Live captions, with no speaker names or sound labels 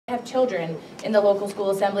have children in the local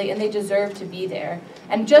school assembly, and they deserve to be there.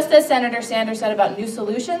 And just as Senator Sanders said about new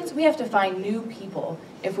solutions, we have to find new people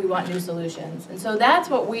if we want new solutions. And so that's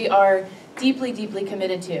what we are deeply, deeply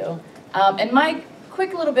committed to. And my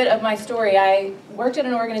quick little bit of my story, I worked at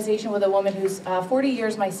an organization with a woman who's 40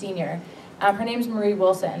 years my senior. Her name's Marie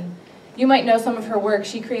Wilson. You might know some of her work.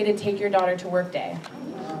 She created Take Your Daughter to Work Day.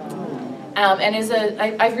 And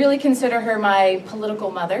I really consider her my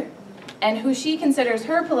political mother. And who she considers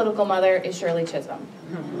her political mother is Shirley Chisholm.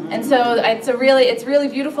 And so it's really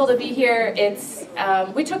beautiful to be here.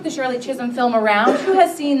 We took the Shirley Chisholm film around. Who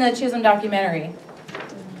has seen the Chisholm documentary?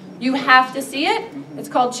 You have to see it. It's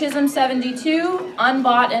called Chisholm 72,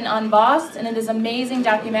 Unbought and Unbossed, and it is an amazing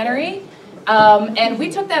documentary. And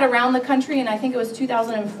we took that around the country in, I think it was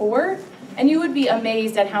 2004, and you would be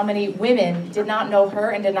amazed at how many women did not know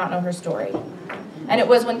her and did not know her story. And it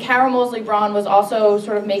was when Carol Moseley Braun was also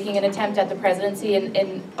sort of making an attempt at the presidency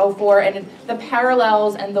in 04, and the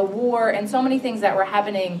parallels and the war and so many things that were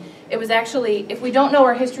happening. It was actually, if we don't know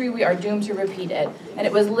our history, we are doomed to repeat it. And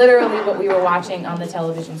it was literally what we were watching on the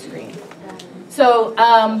television screen. So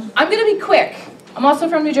I'm going to be quick. I'm also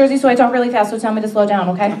from New Jersey, so I talk really fast, so tell me to slow down,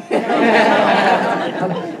 okay?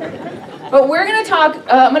 Okay. But we're going to talk,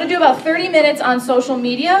 I'm going to do about 30 minutes on social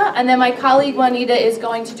media, and then my colleague Juanita is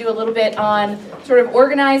going to do a little bit on sort of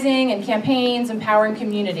organizing and campaigns, empowering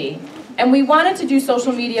community. And we wanted to do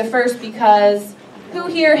social media first because who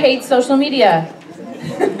here hates social media?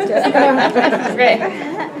 Great.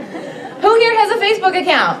 Who here has a Facebook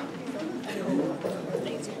account?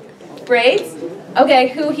 Great. Okay,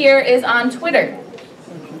 who here is on Twitter?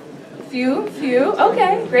 Few,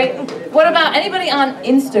 okay, great. What about anybody on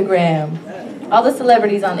Instagram? All the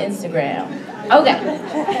celebrities on Instagram. Okay.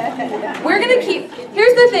 We're gonna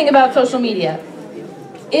here's the thing about social media.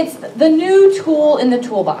 It's the new tool in the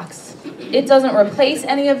toolbox. It doesn't replace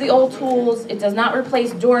any of the old tools. It does not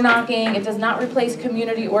replace door knocking. It does not replace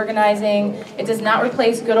community organizing. It does not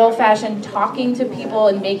replace good old-fashioned talking to people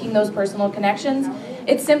and making those personal connections.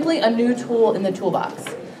 It's simply a new tool in the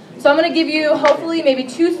toolbox. So I'm going to give you, hopefully, maybe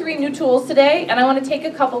 2-3 new tools today, and I want to take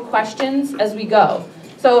a couple questions as we go.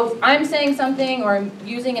 So if I'm saying something or I'm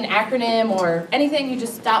using an acronym or anything, you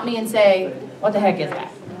just stop me and say, what the heck is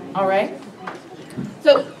that? All right?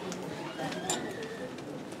 So,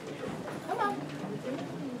 come on.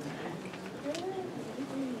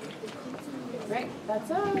 Great,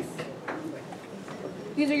 that's us.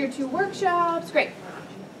 These are your 2 workshops. Great.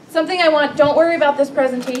 Something I want, don't worry about this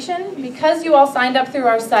presentation. Because you all signed up through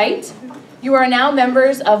our site, you are now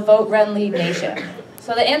members of Vote, Run, Lead Nation.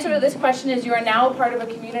 So the answer to this question is you are now a part of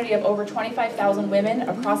a community of over 25,000 women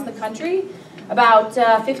across the country, about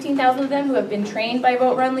 15,000 of them who have been trained by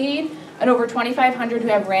Vote, Run, Lead, and over 2,500 who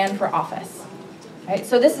have ran for office. Right?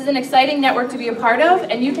 So this is an exciting network to be a part of,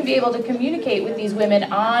 and you can be able to communicate with these women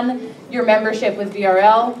on your membership with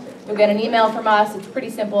VRL. You'll get an email from us. It's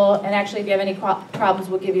pretty simple, and actually if you have any problems,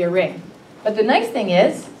 we'll give you a ring. But the nice thing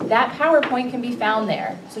is that PowerPoint can be found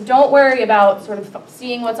there. So don't worry about sort of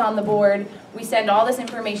seeing what's on the board. We send all this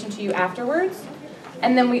information to you afterwards.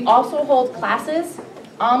 And then we also hold classes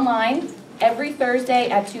online every Thursday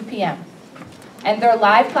at 2 p.m. And they're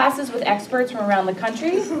live classes with experts from around the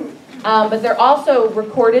country. But they're also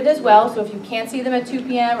recorded as well, so if you can't see them at 2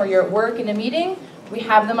 p.m. or you're at work in a meeting, we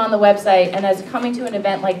have them on the website, and as coming to an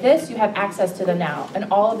event like this, you have access to them now, and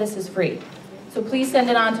all of this is free. So please send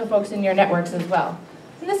it on to folks in your networks as well.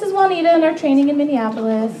 And this is Juanita and our training in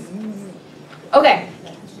Minneapolis. Okay,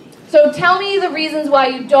 so tell me the reasons why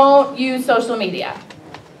you don't use social media.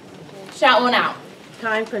 Shout one out.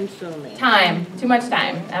 Time consuming. Time, too much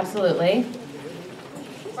time, absolutely.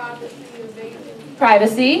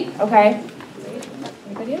 Privacy, okay.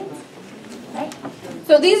 Anybody else? Okay.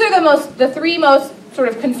 So these are the 3 most sort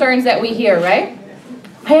of concerns that we hear, right?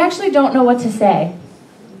 I actually don't know what to say.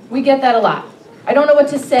 We get that a lot. I don't know what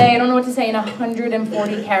to say. I don't know what to say in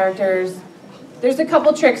 140 characters. There's a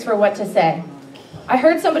couple tricks for what to say. I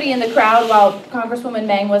heard somebody in the crowd while Congresswoman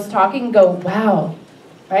Meng was talking go, wow,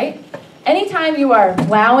 right? Anytime you are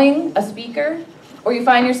wowing a speaker, or you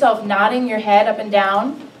find yourself nodding your head up and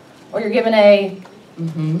down, or you're given a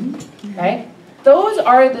right? Those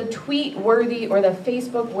are the tweet-worthy or the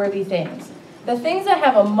Facebook-worthy things. The things that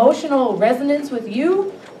have emotional resonance with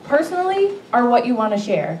you, personally, are what you want to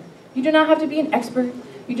share. You do not have to be an expert.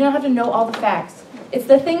 You do not have to know all the facts. It's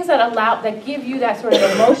the things that give you that sort of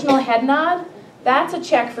emotional head nod. That's a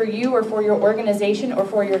check for you or for your organization or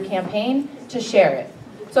for your campaign to share it.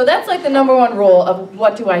 So that's like the #1 rule of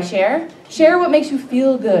what do I share? Share what makes you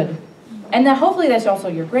feel good. And then hopefully that's also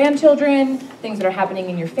your grandchildren, things that are happening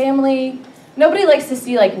in your family. Nobody likes to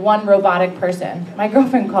see like one robotic person. My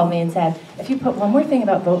girlfriend called me and said, if you put one more thing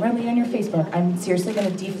about Vote Run Lead on your Facebook, I'm seriously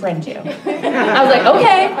going to defriend you. I was like,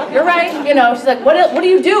 okay, you're right. You know, she's like, what do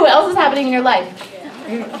you do? What else is happening in your life?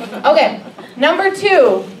 Okay, number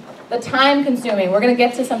 2, the time consuming. We're going to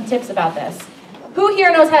get to some tips about this. Who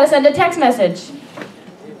here knows how to send a text message?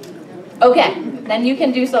 Okay, then you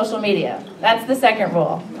can do social media. That's the second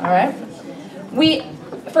rule, all right?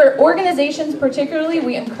 For organizations particularly,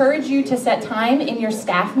 we encourage you to set time in your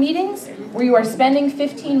staff meetings where you are spending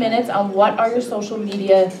 15 minutes on what are your social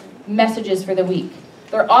media messages for the week.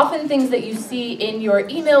 They're often things that you see in your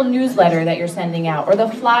email newsletter that you're sending out or the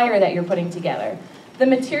flyer that you're putting together. The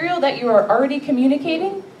material that you are already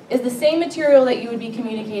communicating is the same material that you would be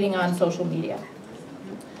communicating on social media.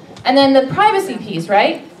 And then the privacy piece,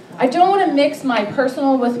 right? I don't want to mix my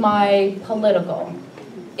personal with my political.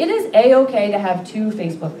 It is a-okay to have 2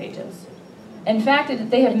 Facebook pages. In fact,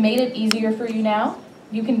 they have made it easier for you now.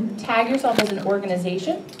 You can tag yourself as an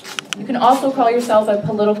organization. You can also call yourself a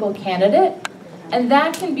political candidate. And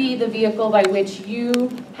that can be the vehicle by which you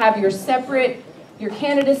have your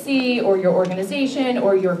candidacy or your organization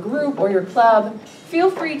or your group or your club. Feel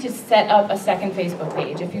free to set up a second Facebook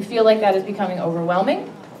page if you feel like that is becoming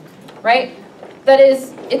overwhelming, right?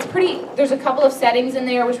 There's a couple of settings in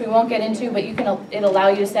there which we won't get into, but it'll allow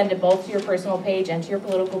you to send it both to your personal page and to your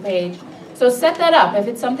political page. So set that up. If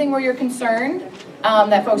it's something where you're concerned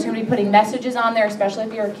that folks are going to be putting messages on there, especially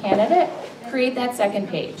if you're a candidate, create that second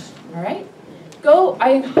page, all right?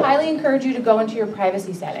 I highly encourage you to go into your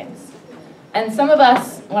privacy settings. And some of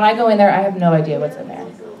us, when I go in there, I have no idea what's in there.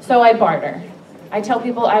 So I barter. I tell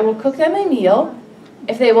people I will cook them a meal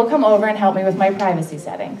if they will come over and help me with my privacy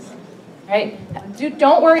settings. Right?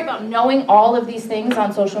 Don't worry about knowing all of these things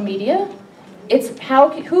on social media. It's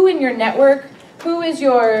who in your network, who is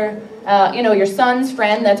your son's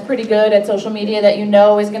friend that's pretty good at social media that you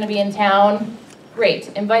know is going to be in town. Great.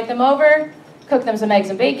 Invite them over, cook them some eggs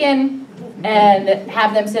and bacon, and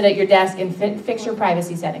have them sit at your desk and fix your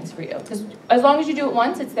privacy settings for you. Because as long as you do it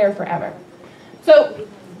once, it's there forever. So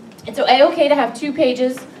it's okay to have 2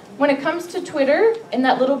 pages. When it comes to Twitter, in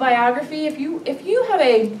that little biography, if you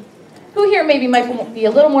have who here maybe might be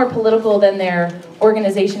a little more political than their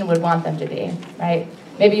organization would want them to be, right?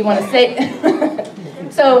 Maybe you want to say,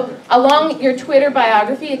 so along your Twitter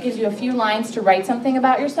biography, it gives you a few lines to write something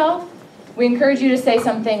about yourself. We encourage you to say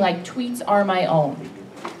something like, tweets are my own.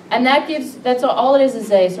 And that's all it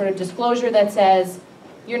is a sort of disclosure that says,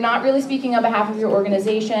 you're not really speaking on behalf of your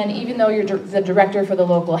organization, even though you're the director for the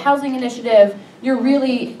local housing initiative, you're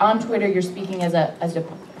really, on Twitter, you're speaking as a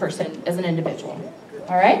person, as an individual,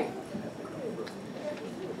 all right?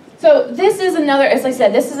 So this is another, as I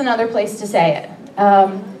said, this is another place to say it.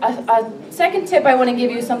 A second tip I want to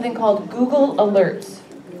give you is something called Google Alerts.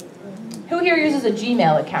 Who here uses a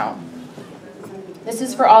Gmail account? This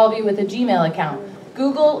is for all of you with a Gmail account.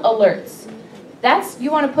 Google Alerts.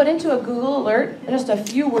 You want to put into a Google Alert just a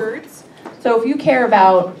few words. So if you care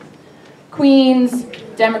about Queens,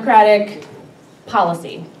 Democratic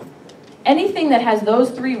policy, anything that has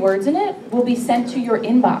those 3 words in it will be sent to your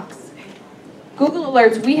inbox. Google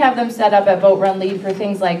Alerts, we have them set up at Vote Run Lead for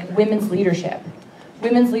things like women's leadership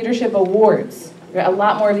awards. A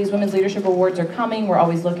lot more of these women's leadership awards are coming. We're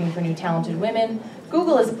always looking for new talented women.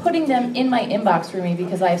 Google is putting them in my inbox for me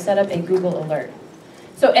because I have set up a Google Alert.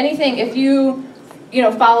 So anything, if you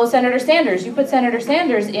follow Senator Sanders, you put Senator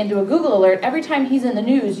Sanders into a Google Alert, every time he's in the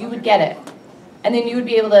news, you would get it. And then you would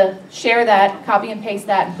be able to share that, copy and paste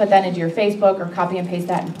that, and put that into your Facebook, or copy and paste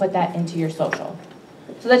that and put that into your social.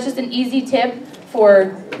 So that's just an easy tip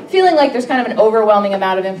for feeling like there's kind of an overwhelming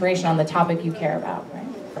amount of information on the topic you care about,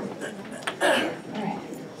 right? All right.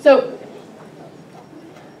 So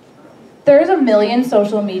there's 1 million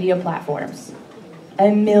social media platforms.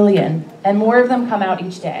 1 million. And more of them come out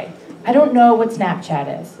each day. I don't know what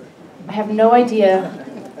Snapchat is. I have no idea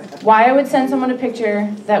why I would send someone a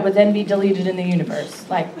picture that would then be deleted in the universe.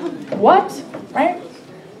 Like, what? Right?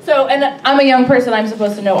 So, and I'm a young person, I'm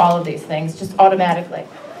supposed to know all of these things, just automatically.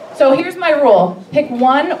 So here's my rule. Pick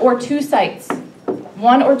 1 or 2 sites.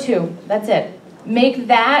 1 or 2, that's it. Make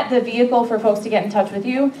that the vehicle for folks to get in touch with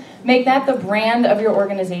you. Make that the brand of your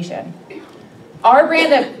organization. Our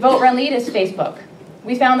brand at Vote Run Lead is Facebook.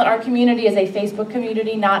 We found that our community is a Facebook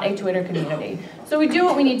community, not a Twitter community. So we do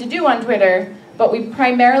what we need to do on Twitter, but we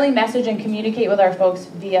primarily message and communicate with our folks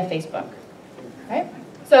via Facebook. Right?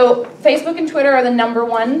 So Facebook and Twitter are the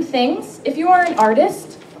 #1 things. If you are an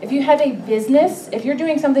artist, if you have a business, if you're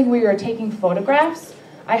doing something where you're taking photographs,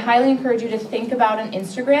 I highly encourage you to think about an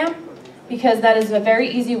Instagram, because that is a very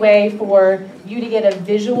easy way for you to get a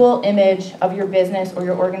visual image of your business or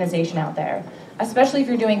your organization out there, especially if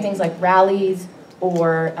you're doing things like rallies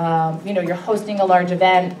or you're hosting a large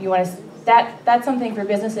event. You want to that's something for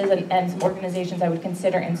businesses and some organizations I would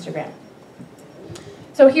consider Instagram.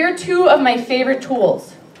 So here are two of my favorite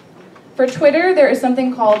tools. For Twitter, there is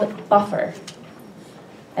something called Buffer.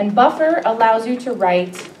 And Buffer allows you to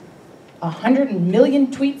write 100 million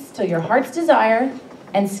tweets to your heart's desire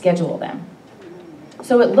and schedule them.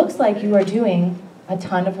 So it looks like you are doing a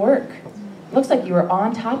ton of work. It looks like you are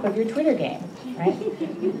on top of your Twitter game, right?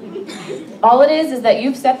 All it is that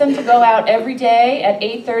you've set them to go out every day at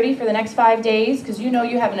 8:30 for the next 5 days because you know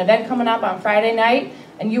you have an event coming up on Friday night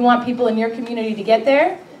and you want people in your community to get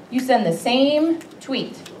there. You send the same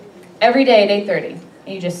tweet every day at 8:30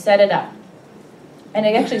 and you just set it up. And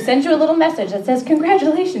it actually sends you a little message that says,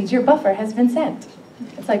 congratulations, your buffer has been sent.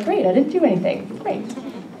 It's like, great, I didn't do anything. Great.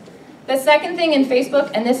 The second thing in Facebook,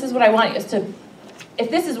 and this is what I want is to, if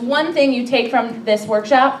this is one thing you take from this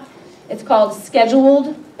workshop, it's called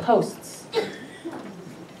scheduled posts.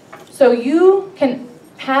 So you can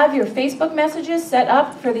have your Facebook messages set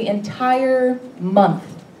up for the entire month.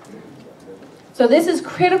 So this is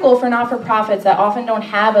critical for not-for-profits that often don't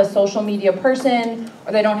have a social media person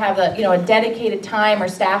or they don't have a dedicated time or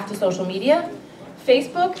staff to social media.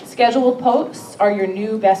 Facebook scheduled posts are your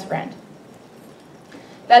new best friend.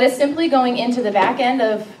 That is simply going into the back end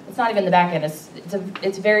of, it's not even the back end,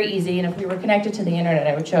 it's very easy, and if we were connected to the internet,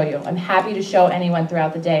 I would show you. I'm happy to show anyone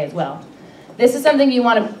throughout the day as well. This is something you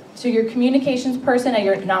want to your communications person at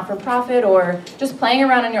your not-for-profit or just playing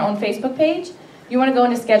around on your own Facebook page, you want to go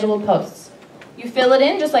into scheduled posts. You fill it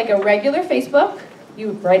in just like a regular Facebook,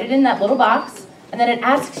 you write it in that little box, and then it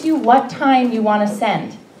asks you what time you want to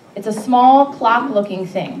send. It's a small clock-looking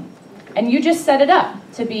thing. And you just set it up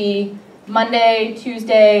to be Monday,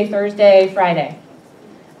 Tuesday, Thursday, Friday.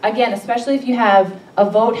 Again, especially if you have a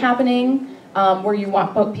vote happening where you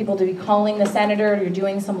want people to be calling the senator or you're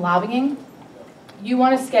doing some lobbying, you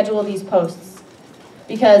want to schedule these posts.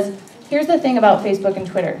 Because here's the thing about Facebook and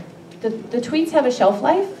Twitter. The tweets have a shelf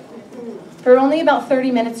life for only about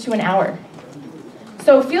 30 minutes to an hour.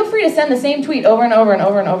 So feel free to send the same tweet over and over and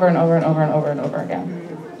over and over and over and over and over and over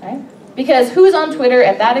again. Right? Because who's on Twitter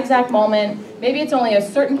at that exact moment? Maybe it's only a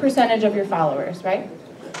certain percentage of your followers, right?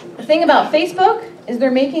 The thing about Facebook is they're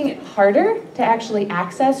making it harder to actually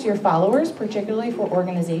access your followers, particularly for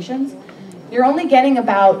organizations. You're only getting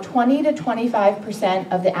about 20 to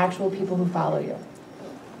 25% of the actual people who follow you.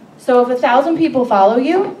 So if 1,000 people follow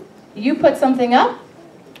you, you put something up,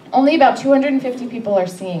 only about 250 people are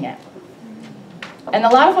seeing it. And a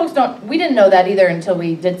lot of folks we didn't know that either until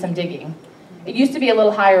we did some digging. It used to be a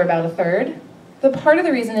little higher, about 1/3. But part of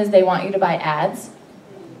the reason is they want you to buy ads,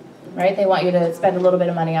 right? They want you to spend a little bit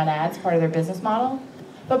of money on ads, part of their business model.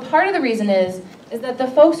 But part of the reason is that the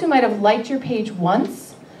folks who might have liked your page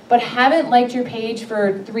once, but haven't liked your page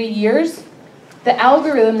for 3 years, the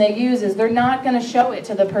algorithm they use is they're not going to show it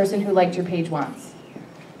to the person who liked your page once.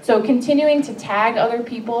 So continuing to tag other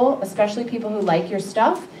people, especially people who like your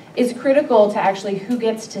stuff, is critical to actually who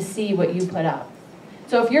gets to see what you put up.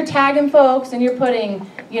 So if you're tagging folks and you're putting,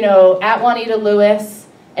 at Juanita Lewis,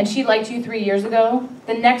 and she liked you 3 years ago,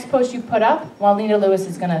 the next post you put up, Juanita Lewis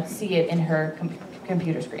is going to see it in her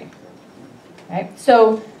computer screen. Right?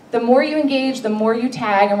 So the more you engage, the more you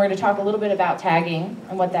tag, and we're going to talk a little bit about tagging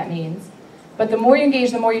and what that means. But the more you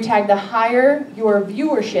engage, the more you tag, the higher your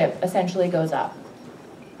viewership essentially goes up.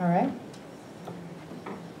 All right?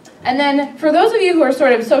 And then for those of you who are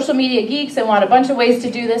sort of social media geeks and want a bunch of ways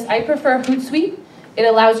to do this, I prefer Hootsuite. It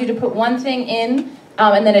allows you to put one thing in,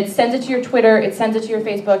 and then it sends it to your Twitter, it sends it to your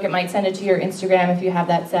Facebook, it might send it to your Instagram if you have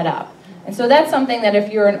that set up. And so that's something that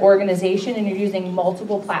if you're an organization and you're using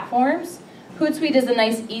multiple platforms, Hootsuite is a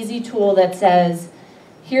nice, easy tool that says,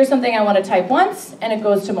 here's something I want to type once, and it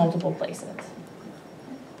goes to multiple places.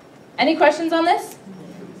 Any questions on this?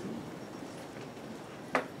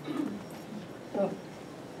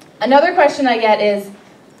 Another question I get is,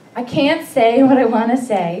 I can't say what I want to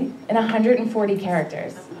say in 140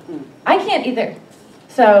 characters. I can't either.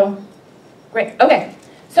 So, great. Okay.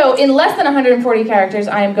 So in less than 140 characters,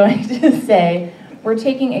 I am going to say, we're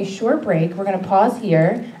taking a short break. We're going to pause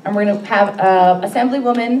here, and we're going to have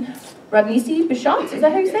Assemblywoman Rabnisi Bishots. Is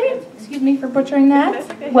that how you say it? Excuse me for butchering that.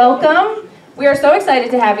 Okay. Welcome. We are so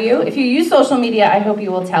excited to have you. If you use social media, I hope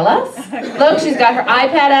you will tell us. Look, she's got her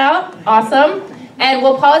iPad out. Awesome. And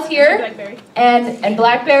we'll pause here, and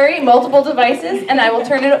BlackBerry, multiple devices, and I will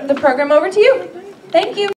turn the program over to you. Thank you.